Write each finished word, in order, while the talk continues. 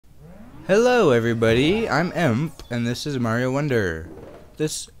Hello everybody, I'm Imp, and this is Mario Wonder.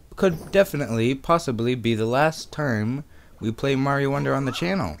 This could definitely, possibly be the last time we play Mario Wonder on the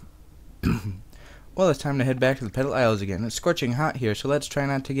channel. Well, it's time to head back to the Petal Isles again. It's scorching hot here, so let's try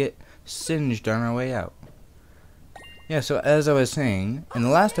not to get singed on our way out. Yeah, so as I was saying, in the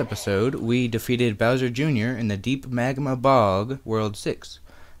last episode, we defeated Bowser Jr. in the Deep Magma Bog, World 6.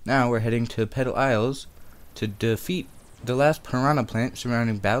 Now we're heading to Petal Isles to defeat the last piranha plant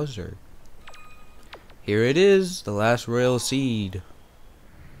surrounding Bowser. Here it is, the last royal seed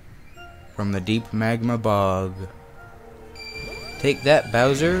from the Deep Magma Bog. Take that,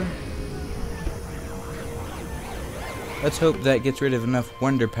 Bowser. Let's hope that gets rid of enough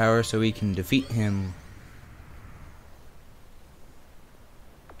wonder power so we can defeat him.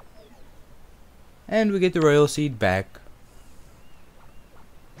 And we get the royal seed back.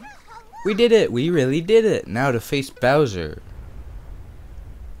 We did it! We really did it! Now to face Bowser.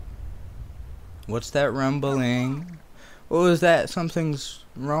 What's that rumbling? What was that? Something's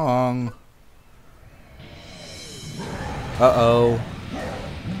wrong. Uh-oh.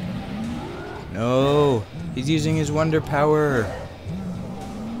 No! He's using his wonder power.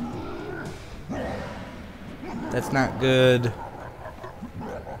 That's not good.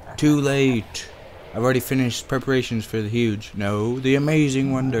 Too late. I've already finished preparations for the huge, no, the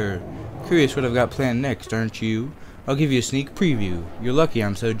amazing wonder. Curious what I've got planned next, aren't you? I'll give you a sneak preview. You're lucky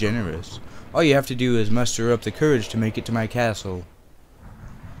I'm so generous. All you have to do is muster up the courage to make it to my castle.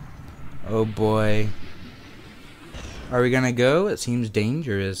 Oh boy. Are we gonna go? It seems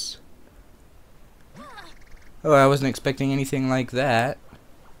dangerous. Oh, I wasn't expecting anything like that.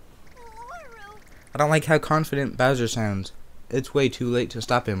 I don't like how confident Bowser sounds. It's way too late to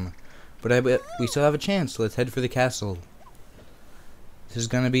stop him. But I bet we still have a chance. Let's head for the castle. This is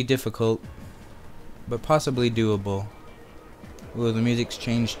gonna be difficult, but possibly doable. Oh, the music's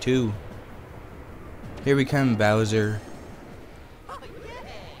changed too. Here we come, Bowser.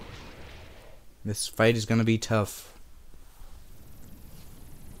 This fight is gonna be tough.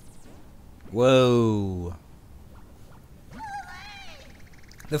 Whoa.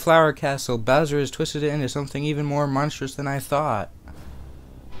 The Flower Castle. Bowser has twisted it into something even more monstrous than I thought.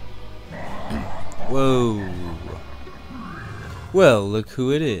 Whoa. Well, look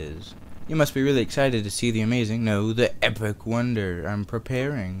who it is. You must be really excited to see the amazing, no, the epic wonder I'm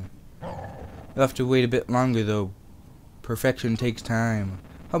preparing. You'll have to wait a bit longer though. Perfection takes time.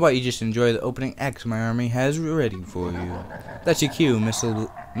 How about you just enjoy the opening acts my army has ready for you? That's your cue, Missile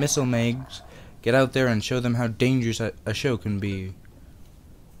Megs. Get out there and show them how dangerous a show can be.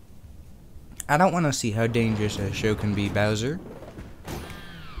 I don't want to see how dangerous a show can be, Bowser.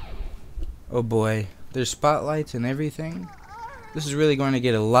 Oh boy, there's spotlights and everything. This is really going to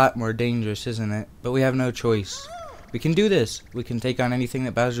get a lot more dangerous, isn't it? But we have no choice. We can do this. We can take on anything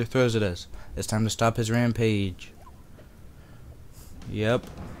that Bowser throws at us. It's time to stop his rampage. Yep.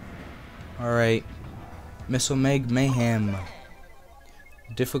 Alright. Missile Meg Mayhem.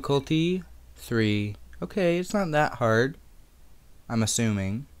 Difficulty 3. Okay, it's not that hard. I'm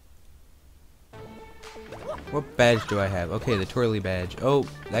assuming. What badge do I have? Okay, the twirly badge. Oh,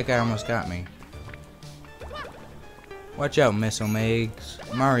 that guy almost got me. Watch out, Missile Megs.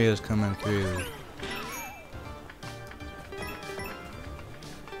 Mario's coming through.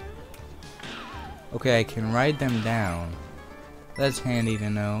 Okay, I can ride them down. That's handy to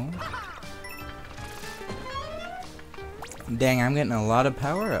know. Dang, I'm getting a lot of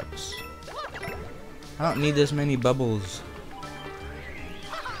power-ups. I don't need this many bubbles.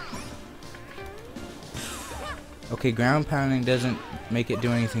 Okay, ground pounding doesn't make it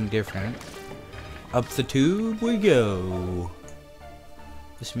do anything different. Up the tube we go.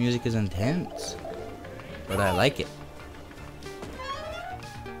 This music is intense, but I like it.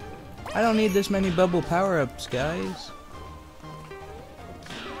 I don't need this many bubble power-ups, guys.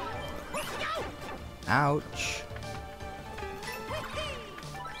 Ouch.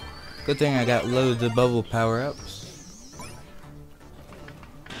 Good thing I got loads of bubble power-ups.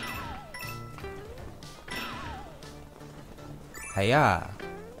 Hiya.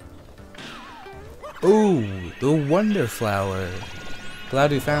 Ooh, the Wonder Flower.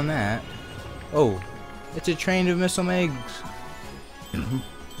 Glad we found that. Oh, it's a train of Missile Megs.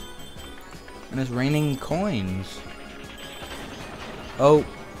 And it's raining coins. Oh,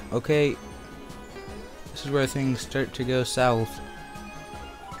 okay. This is where things start to go south.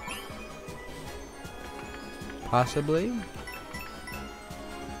 Possibly?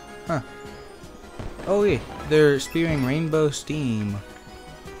 Huh. Oh yeah, they're spewing rainbow steam.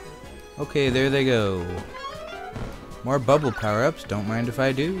 Okay, there they go. More bubble power-ups, don't mind if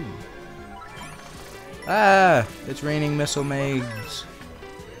I do. Ah! It's raining Missile Megs.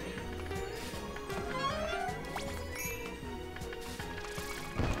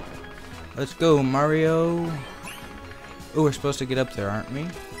 Let's go, Mario. Oh, we're supposed to get up there, aren't we?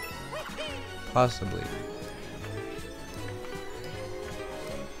 Possibly.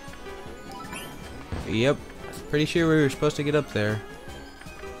 Yep. Pretty sure we were supposed to get up there.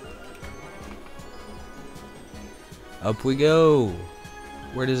 Up we go.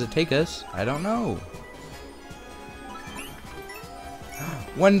 Where does it take us? I don't know.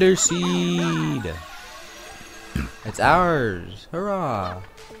 Wonder Seed. It's ours. Hurrah.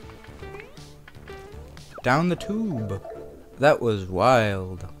 Down the tube. That was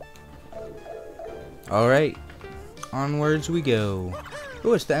wild. Alright. Onwards we go.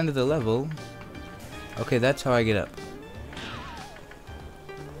 Oh, it's the end of the level. Okay, that's how I get up.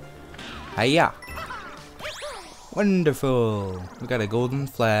 Hiya! Wonderful! We got a golden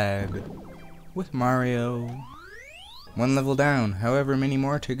flag. With Mario. One level down, however many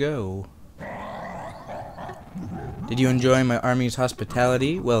more to go. Did you enjoy my army's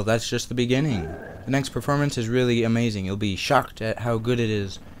hospitality? Well, that's just the beginning. The next performance is really amazing. You'll be shocked at how good it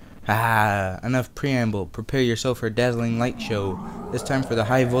is. Haha, enough preamble. Prepare yourself for a dazzling light show. This time for the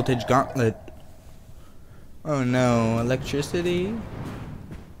high voltage gauntlet. Oh no, electricity?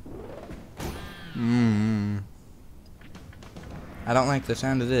 I don't like the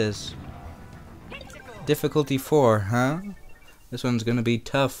sound of this. Difficulty 4, huh? This one's gonna be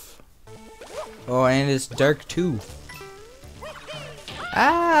tough. Oh, and it's dark too.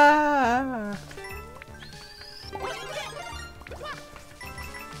 Ah!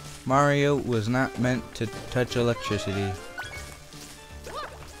 Mario was not meant to touch electricity.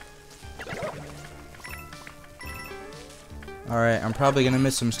 Alright, I'm probably gonna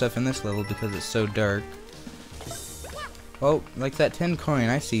miss some stuff in this level because it's so dark. Oh, like that 10 coin,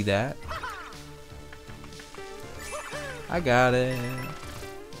 I see that. I got it.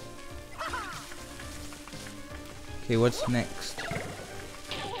 Okay, what's next?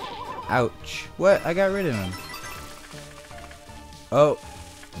 Ouch. What? I got rid of him. Oh,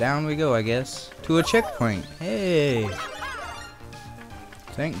 down we go, I guess. To a checkpoint. Hey!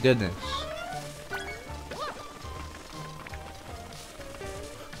 Thank goodness.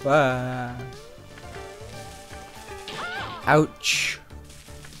 Bye. Ouch.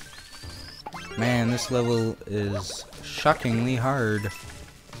 Man, this level is shockingly hard.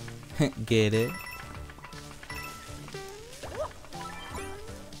 Get it?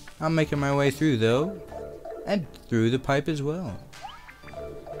 I'm making my way through though. And through the pipe as well.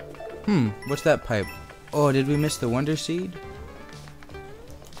 What's that pipe? Oh, did we miss the Wonder Seed?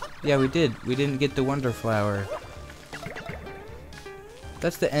 Yeah, we did. We didn't get the Wonder Flower.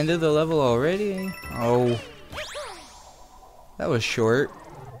 That's the end of the level already? Oh. That was short.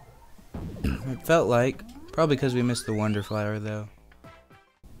 It felt like. Probably because we missed the Wonder Flower though.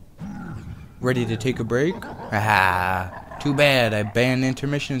 Ready to take a break? Haha. Too bad. I banned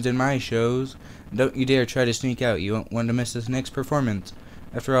intermissions in my shows. Don't you dare try to sneak out. You won't want to miss this next performance.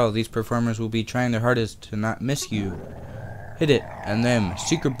 After all, these performers will be trying their hardest to not miss you. Hit it. And them.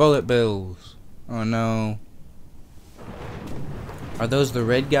 Secret bullet bills. Oh no. Are those the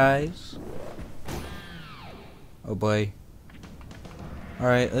red guys? Oh boy.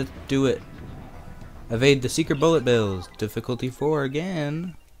 Alright, let's do it. Evade the secret bullet bills. Difficulty 4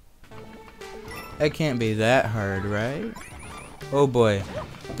 again. That can't be that hard, right? Oh boy.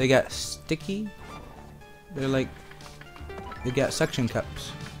 They got sticky? They're like... They got suction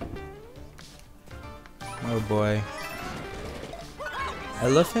cups. Oh boy.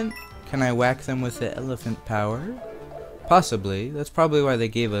 Elephant? Can I whack them with the elephant power? Possibly. That's probably why they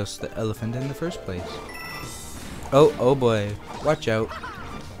gave us the elephant in the first place. Oh boy. Watch out.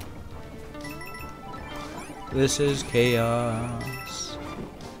 This is chaos.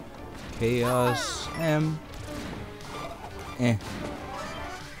 Chaos M.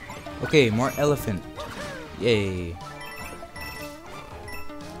 Okay, more elephant. Yay.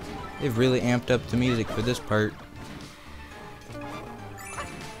 They've really amped up the music for this part.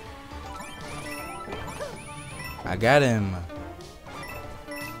 I got him.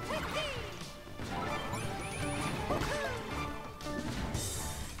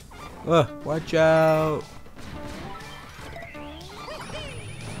 Oh, watch out.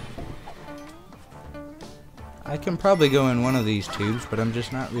 I can probably go in one of these tubes, but I'm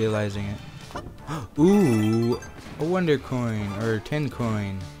just not realizing it. Ooh, a wonder coin, or 10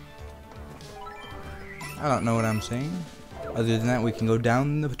 coin. I don't know what I'm saying. Other than that, we can go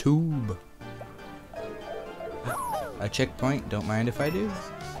down the tube. A checkpoint, don't mind if I do.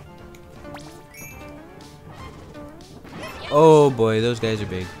 Oh boy, those guys are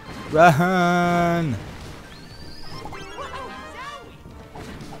big. Run!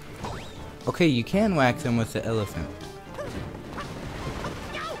 Okay, you can whack them with the elephant.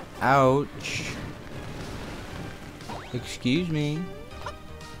 Ouch. Excuse me.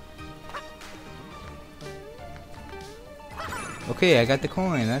 Okay, I got the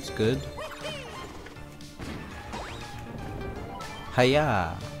coin. That's good.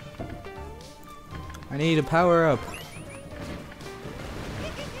 Hiya. I need a power up.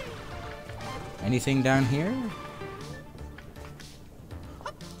 Anything down here?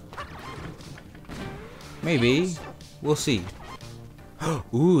 Maybe. We'll see.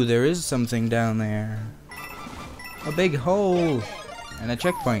 Ooh, there is something down there. A big hole. And a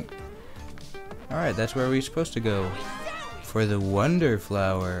checkpoint. Alright, that's where we're supposed to go. For the Wonder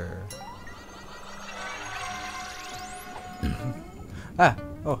Flower. Ah!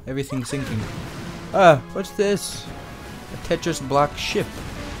 Oh, everything's sinking. Ah! What's this? A Tetris block ship.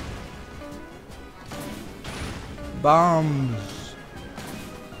 Bombs.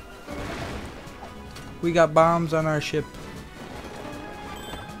 We got bombs on our ship.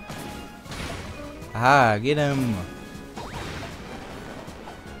 Ah, get him.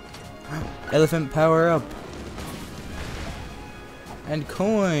 Elephant power up. And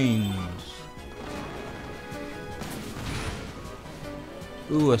coins.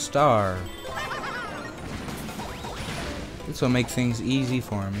 Ooh, a star. This will make things easy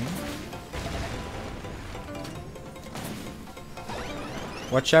for me.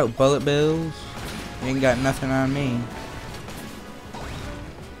 Watch out, bullet bills. You ain't got nothing on me.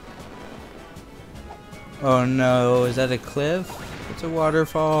 Oh no, is that a cliff? It's a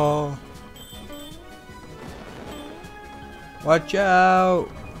waterfall. Watch out!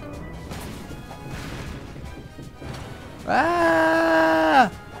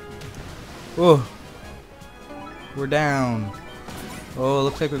 Ah! Oh, we're down. Oh,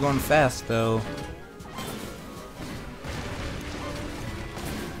 looks like we're going fast though.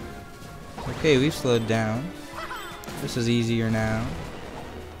 Okay, we've slowed down. This is easier now.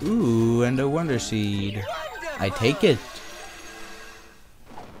 Ooh, and a wonder seed. I take it.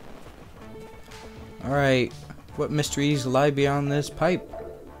 Alright, what mysteries lie beyond this pipe?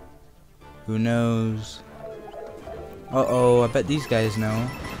 Who knows? Uh-oh, I bet these guys know.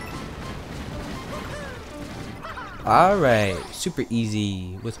 Alright, super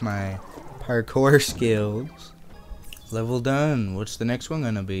easy with my parkour skills. Level done. What's the next one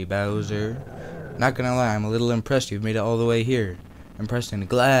gonna be, Bowser? Not gonna lie, I'm a little impressed you've made it all the way here. Impressed and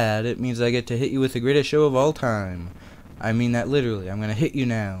glad. It means I get to hit you with the greatest show of all time. I mean that literally. I'm gonna hit you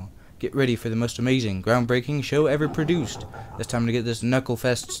now. Get ready for the most amazing, groundbreaking show ever produced. It's time to get this knuckle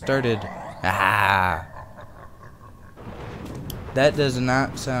fest started. Ah! That does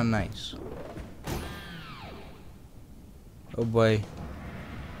not sound nice. Oh boy.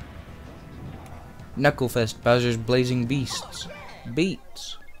 Knucklefest, Bowser's Blazing Beasts.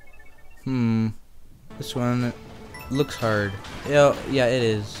 Beats. This one looks hard. Yeah, it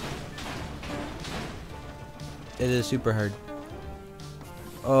is. It is super hard.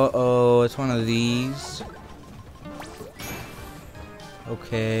 Uh-oh, it's one of these.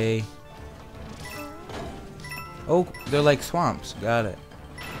 Okay. Oh, they're like swamps. Got it.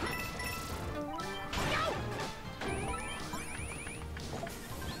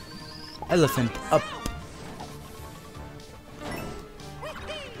 Elephant up.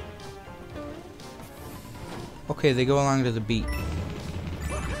 Okay, they go along to the beat.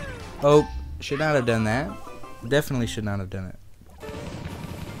 Oh, should not have done that. Definitely should not have done it.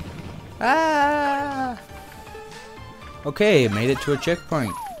 Ah! Okay, made it to a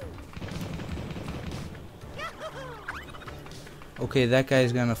checkpoint. Okay, that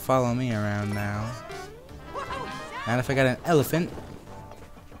guy's gonna follow me around now. And if I got an elephant.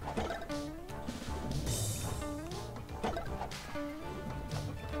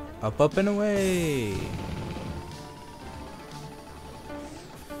 Up, up, and away.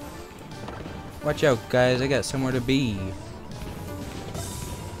 Watch out, guys. I got somewhere to be.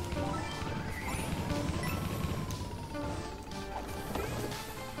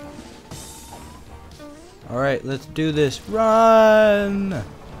 Alright, let's do this. Run!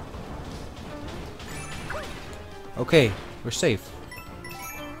 Okay, we're safe.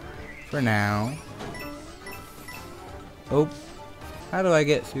 For now. Oh. How do I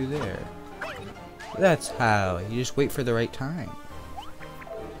get through there? That's how. You just wait for the right time.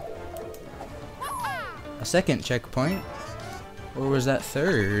 A second checkpoint? Or was that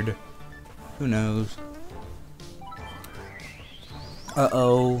third? Who knows?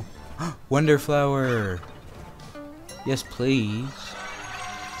 Uh-oh. Wonder Flower. Yes, please.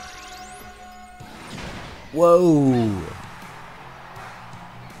 Whoa.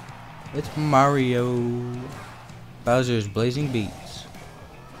 It's Mario. Bowser's Blazing Beats.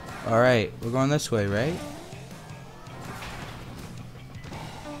 Alright, we're going this way, right?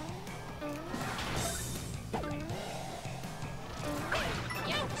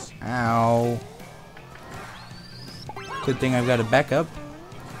 Ow. Good thing I've got a backup.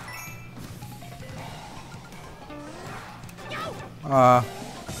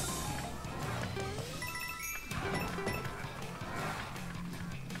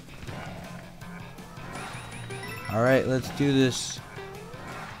 Alright, let's do this.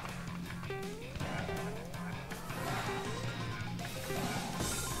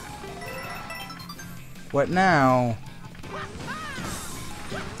 What now?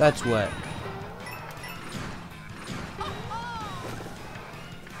 That's what.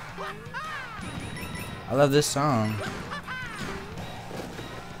 I love this song.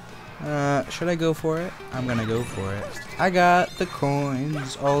 Should I go for it? I'm gonna go for it. I got the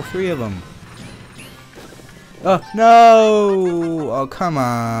coins, all 3 of them. Oh, no! Oh, come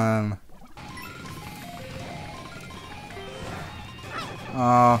on.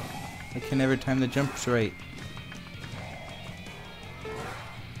 Oh, I can never time the jumps right.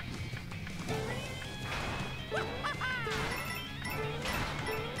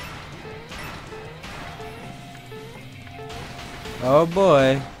 Oh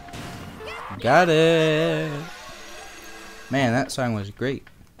boy. Got it. Man, that song was great.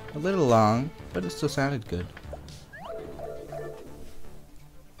 A little long, but it still sounded good.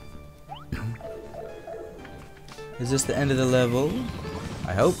 Is this the end of the level?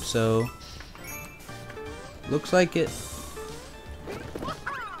 I hope so. Looks like it.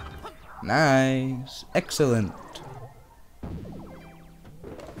 Nice. Excellent.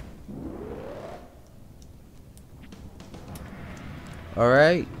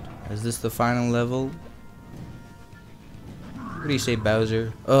 Alright. Is this the final level? What do you say,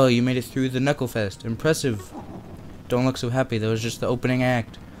 Bowser? Oh, you made it through the Knucklefest. Impressive. Don't look so happy. That was just the opening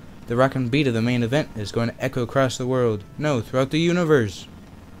act. The rockin' beat of the main event is going to echo across the world. No, throughout the universe.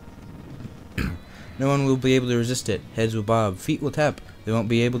 No one will be able to resist it. Heads will bob. Feet will tap. They won't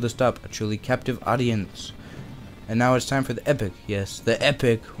be able to stop a truly captive audience. And now it's time for the epic. Yes, the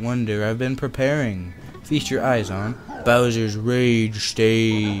epic wonder I've been preparing. Feast your eyes on Bowser's Rage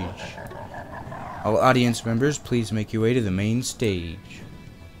Stage. All audience members, please make your way to the main stage.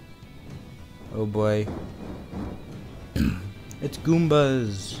 Oh boy. It's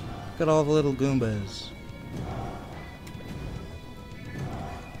Goombas. Look at all the little Goombas.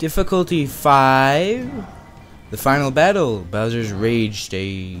 Difficulty 5. The final battle, Bowser's Rage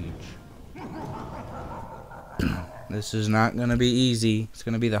Stage. This is not gonna be easy. It's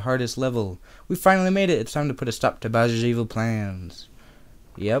gonna be the hardest level. We finally made it. It's time to put a stop to Bowser's evil plans.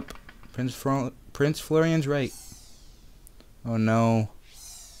 Yep. Prince Florian's right. Oh no.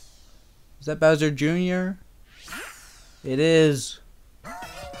 Is that Bowser Jr.? It is.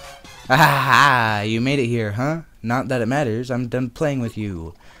 Ha ha ha! You made it here, huh? Not that it matters. I'm done playing with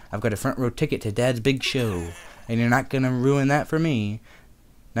you. I've got a front row ticket to Dad's big show. And you're not gonna ruin that for me.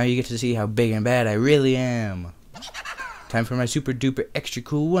 Now you get to see how big and bad I really am. Time for my super duper extra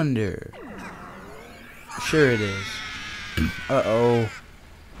cool wonder. Sure it is. Uh-oh.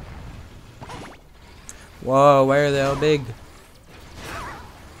 Whoa, why are they all big?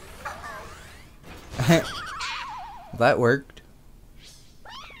 That worked.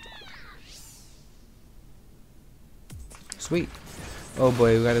 Sweet. Oh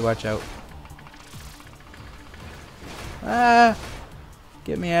boy, we gotta watch out. Ah!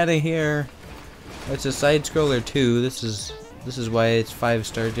 Get me out of here. It's a side scroller too. This is why it's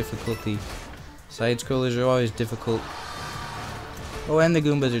 5-star difficulty. Side scrollers are always difficult. Oh, and the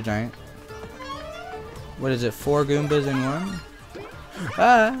Goombas are giant. What is it? 4 Goombas in one?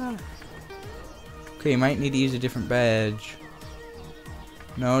 Ah! Okay, you might need to use a different badge.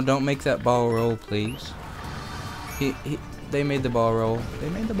 No, don't make that ball roll, please. They made the ball roll. They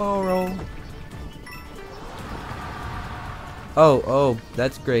made the ball roll. Oh,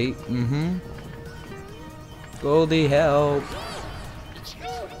 that's great. Mm-hmm. Goldie, help.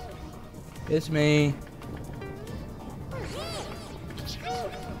 It's me.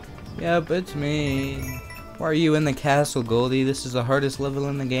 Yep, it's me. Why are you in the castle, Goldie? This is the hardest level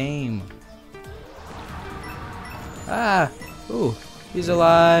in the game. Ah! Ooh, he's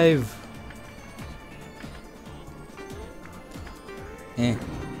alive.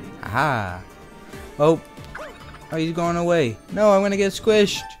 Aha. Oh, he's going away. No, I'm gonna get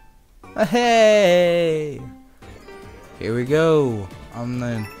squished. Hey! Here we go. I'm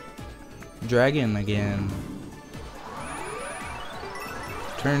the dragon again.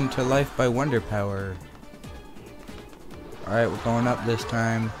 Turn to life by wonder power. Alright, we're going up this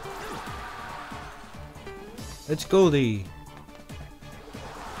time. It's Goldie.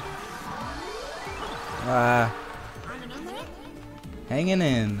 Hanging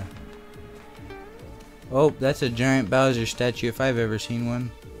in. Oh, that's a giant Bowser statue if I've ever seen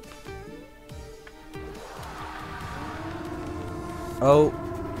one. Oh.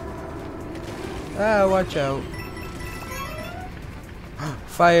 Ah, watch out.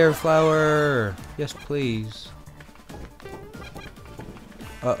 Fire flower. Yes, please.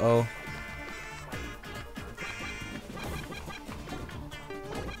 Uh-oh.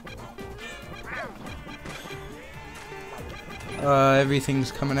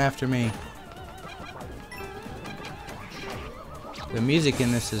 Everything's coming after me. The music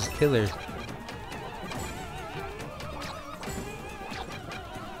in this is killer.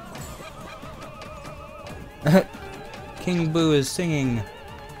 King Boo is singing.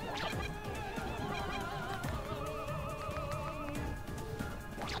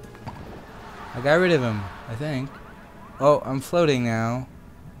 I got rid of him, I think. Oh, I'm floating now.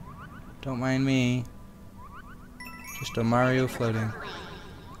 Don't mind me. Just a Mario floating.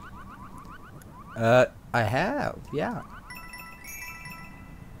 I have, yeah.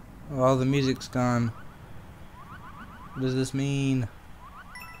 Oh, all the music's gone. What does this mean?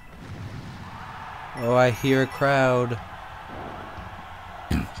 Oh, I hear a crowd.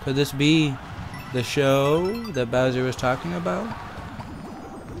 Could this be the show that Bowser was talking about?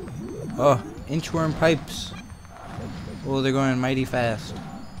 Oh, inchworm pipes. Oh, they're going mighty fast.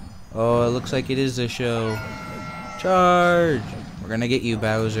 Oh, it looks like it is the show. Charge! We're gonna get you,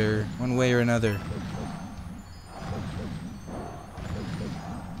 Bowser, one way or another.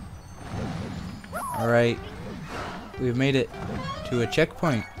 Alright. We've made it to a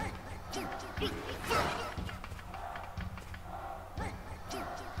checkpoint.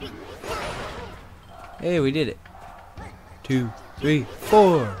 Hey, we did it. 2, 3,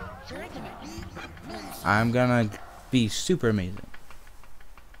 4. I'm gonna be super amazing.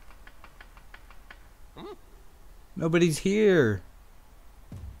 Nobody's here.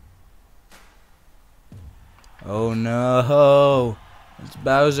 Oh no. It's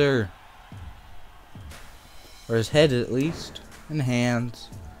Bowser. Or his head at least. And hands.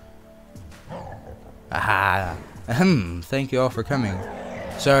 Aha. Ahem. Thank you all for coming.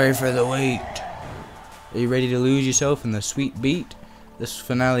 Sorry for the wait. Are you ready to lose yourself in the sweet beat? This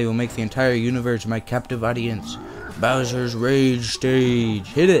finale will make the entire universe my captive audience. Bowser's Rage Stage.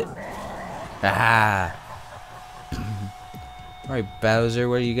 Hit it. Aha. Alright, Bowser,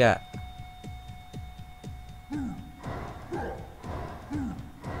 what do you got?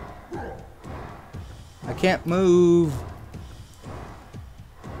 I can't move.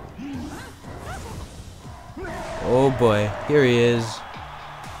 Oh boy, here he is.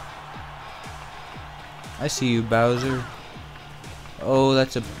 I see you, Bowser. Oh,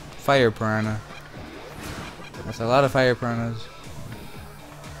 that's a fire piranha. That's a lot of fire piranhas.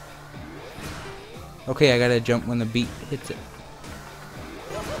 Okay, I gotta jump when the beat hits it.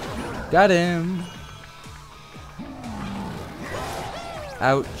 Got him.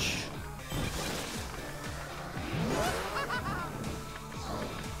 Ouch.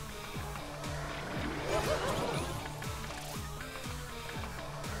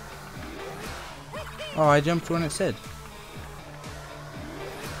 Oh, I jumped when it said.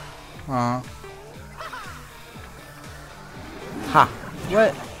 Aw. Ha!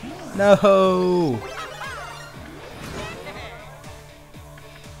 What? No!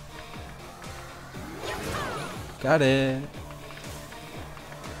 Got it.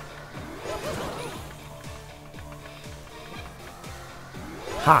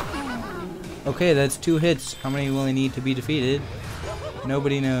 Ha! Okay, that's 2 hits. How many will I need to be defeated?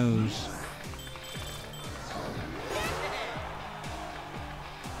 Nobody knows.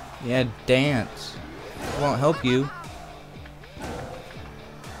 Yeah, dance. Won't help you.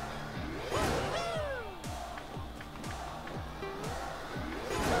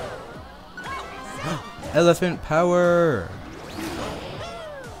 Elephant power!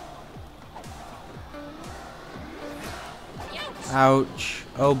 Ouch.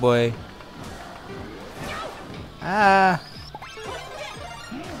 Oh boy. Ah!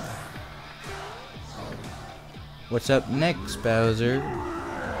 What's up next, Bowser?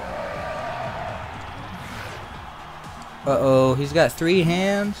 Uh-oh, he's got 3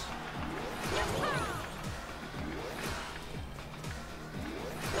 hands?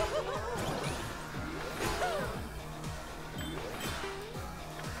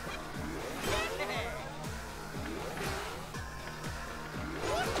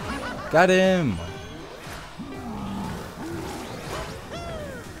 Got him!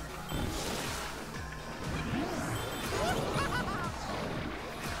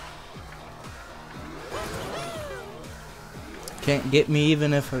 Can't get me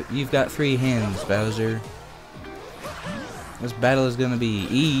even if you've got 3 hands, Bowser. This battle is gonna be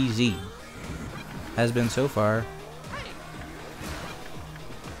easy. Has been so far.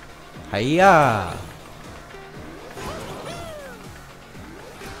 Hiya!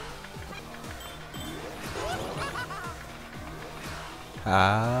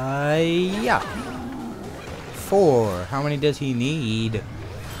 Hiya! 4. How many does he need?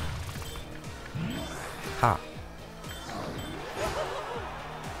 Ha.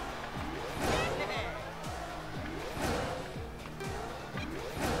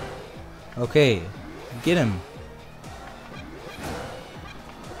 Okay, get him.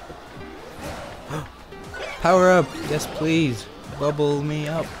 Power up! Yes, please. Bubble me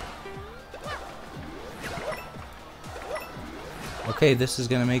up. Okay, this is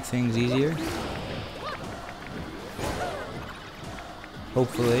gonna make things easier.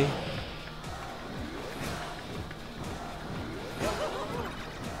 Hopefully.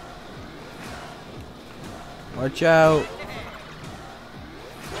 Watch out!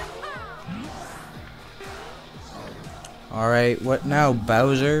 Alright, what now,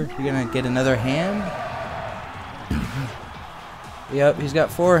 Bowser? You gonna get another hand? Yep, he's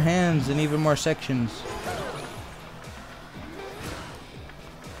got 4 hands and even more sections.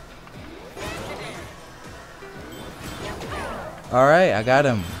 Alright, I got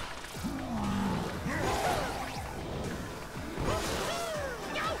him.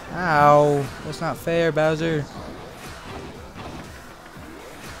 Ow, that's not fair, Bowser.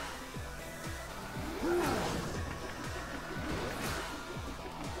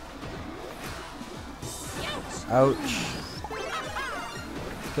 Ouch.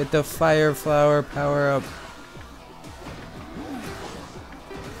 Get the fire flower power up.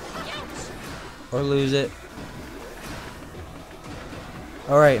 Or lose it.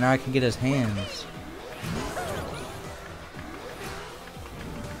 Alright, now I can get his hands.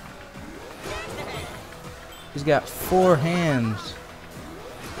 He's got 4 hands.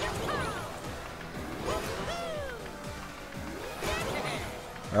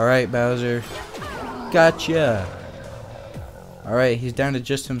 Alright, Bowser. Gotcha! Alright, he's down to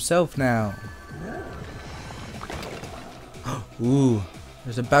just himself now. Ooh,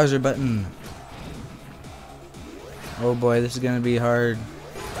 there's a Bowser button. Oh boy, this is gonna be hard.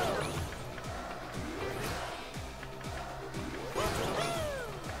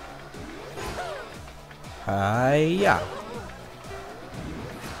 Hiya!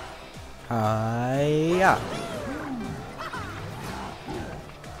 Hiya!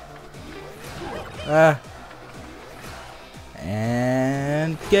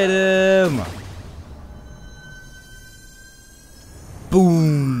 And get him!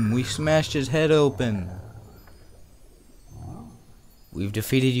 Boom! We smashed his head open. We've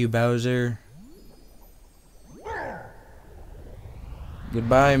defeated you, Bowser.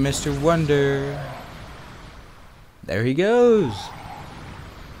 Goodbye, Mr. Wonder. There he goes.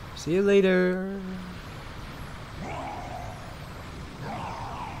 See you later.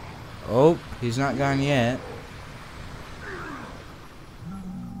 Oh, he's not gone yet.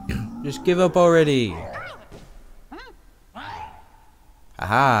 Just give up already.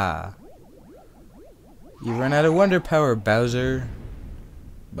 Aha. You run out of wonder power, Bowser.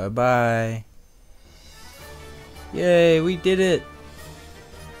 Bye-bye. Yay, we did it.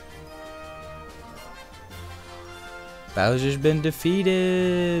 Bowser's been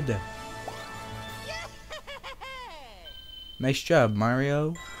defeated. Nice job,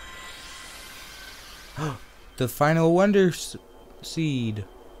 Mario. The final wonder seed.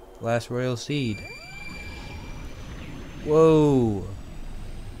 Last royal seed. Whoa.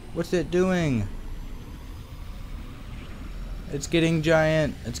 What's it doing? It's getting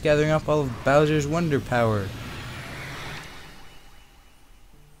giant. It's gathering up all of Bowser's wonder power.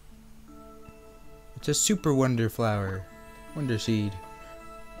 It's a super wonder flower. Wonder seed.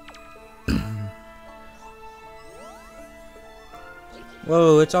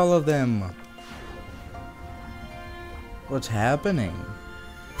 Whoa, it's all of them. What's happening?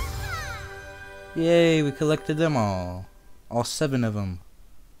 Yay, we collected them all. All 7 of them.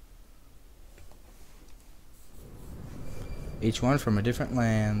 Each one from a different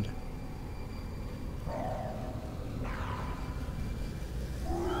land.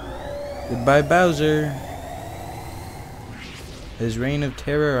 Goodbye, Bowser. His reign of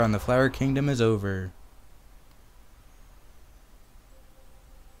terror on the Flower Kingdom is over.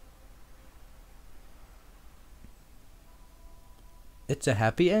 It's a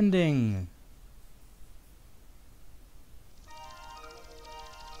happy ending.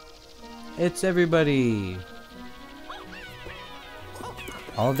 It's everybody.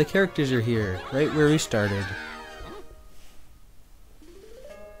 All of the characters are here, right where we started.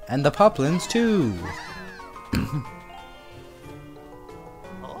 And the poplins too.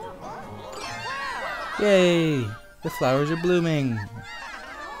 Yay! The flowers are blooming.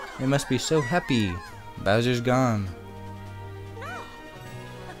 They must be so happy. Bowser's gone.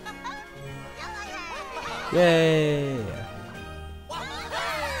 Yay!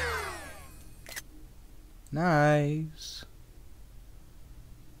 Nice.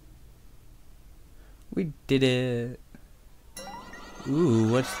 We did it. Ooh,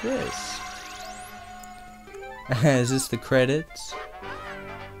 what's this? Is this the credits?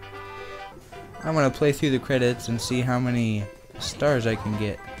 I'm gonna play through the credits and see how many stars I can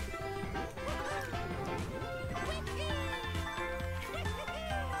get.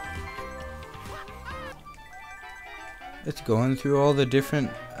 It's going through all the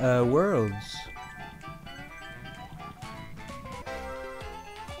different worlds.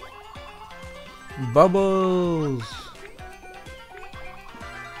 Bubbles!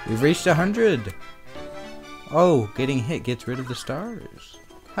 We've reached 100! Oh, getting hit gets rid of the stars.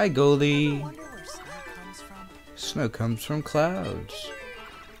 Hi, Goldie. Snow comes from clouds.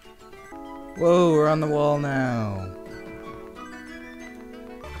 Whoa, we're on the wall now.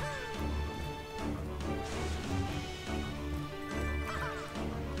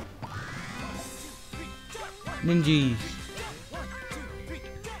 Ninjas.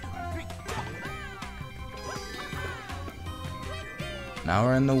 Now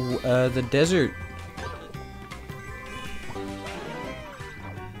we're in the desert.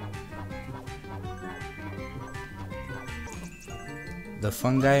 The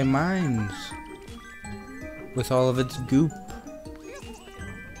fungi mines with all of its goop.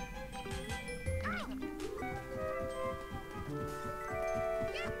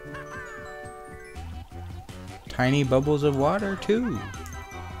 Tiny bubbles of water too.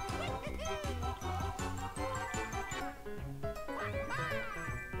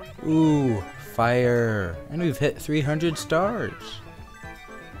 Ooh, fire. And we've hit 300 stars.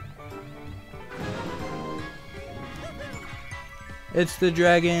 It's the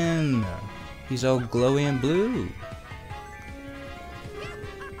dragon. He's all glowy and blue.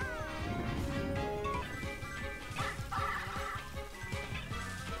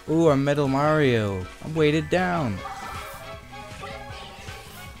 Ooh, a metal Mario. I'm weighted down.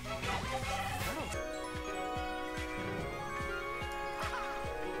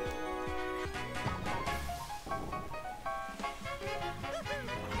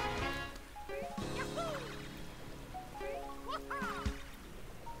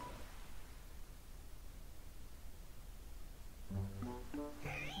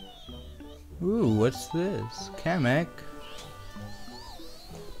 Ooh, what's this? Kamek.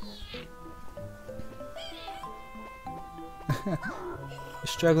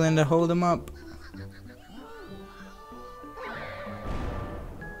 Struggling to hold him up.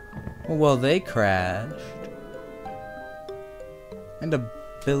 Well, they crashed. And a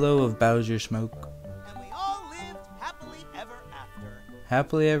billow of Bowser smoke. And we all lived happily ever after.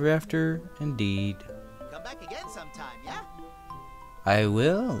 Happily ever after, indeed. Come back again sometime, yeah? I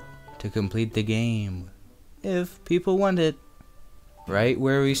will, to complete the game, if people want it. Right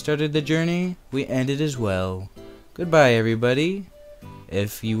where we started the journey, we ended as well. Goodbye, everybody.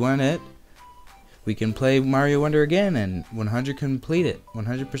 If you want it, we can play Mario Wonder again and 100%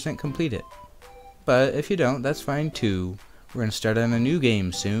 complete it. But if you don't, that's fine too. We're gonna start on a new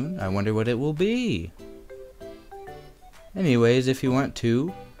game soon. I wonder what it will be. Anyways, if you want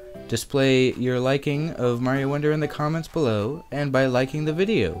to, display your liking of Mario Wonder in the comments below and by liking the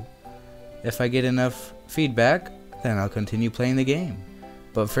video. If I get enough feedback, then I'll continue playing the game.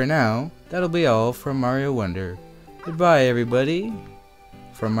 But for now, that'll be all from Mario Wonder. Goodbye, everybody.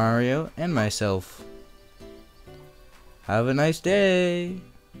 From Mario and myself. Have a nice day.